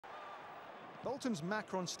Bolton's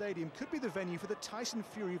Macron Stadium could be the venue for the Tyson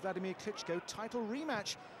Fury-Vladimir Klitschko title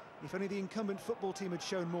rematch. If only the incumbent football team had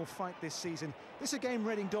shown more fight this season. This a game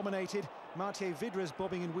Reading dominated. Mathieu Vidra's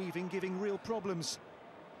bobbing and weaving, giving real problems.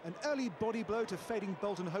 An early body blow to fading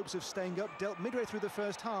Bolton hopes of staying up, dealt midway through the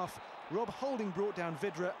first half. Rob Holding brought down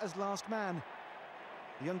Vidra as last man.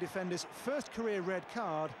 The young defender's first career red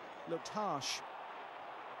card looked harsh.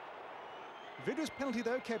 Vidra's penalty,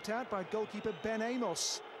 though, kept out by goalkeeper Ben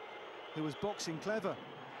Amos, who was boxing clever.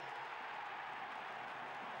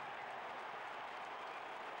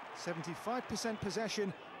 75%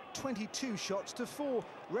 possession, 22 shots to 4.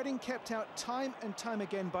 Reading kept out time and time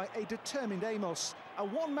again by a determined Amos. A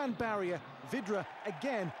one-man barrier, Vidra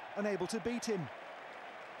again unable to beat him.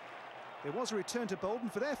 There was a return to Bolton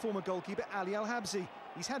for their former goalkeeper Ali Al-Habsi.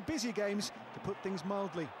 He's had busy games, to put things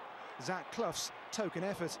mildly. Zach Clough's token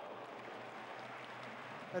effort.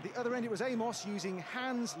 At the other end, it was Amos using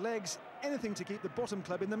hands, legs, anything to keep the bottom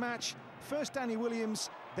club in the match. First Danny Williams,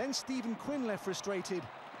 then Stephen Quinn left frustrated.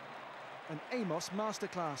 An Amos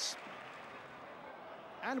masterclass.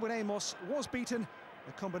 And when Amos was beaten,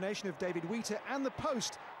 a combination of David Wheater and the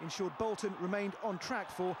post ensured Bolton remained on track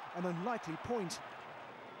for an unlikely point.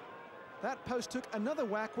 That post took another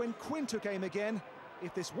whack when Quinn took aim again.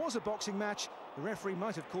 If this was a boxing match, the referee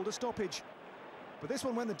might have called a stoppage. But this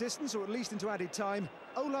one went the distance, or at least into added time.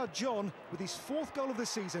 Ola John with his 4th goal of the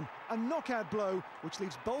season, a knockout blow which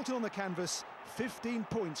leaves Bolton on the canvas, 15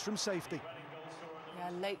 points from safety.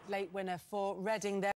 Yeah, late winner for Reading there.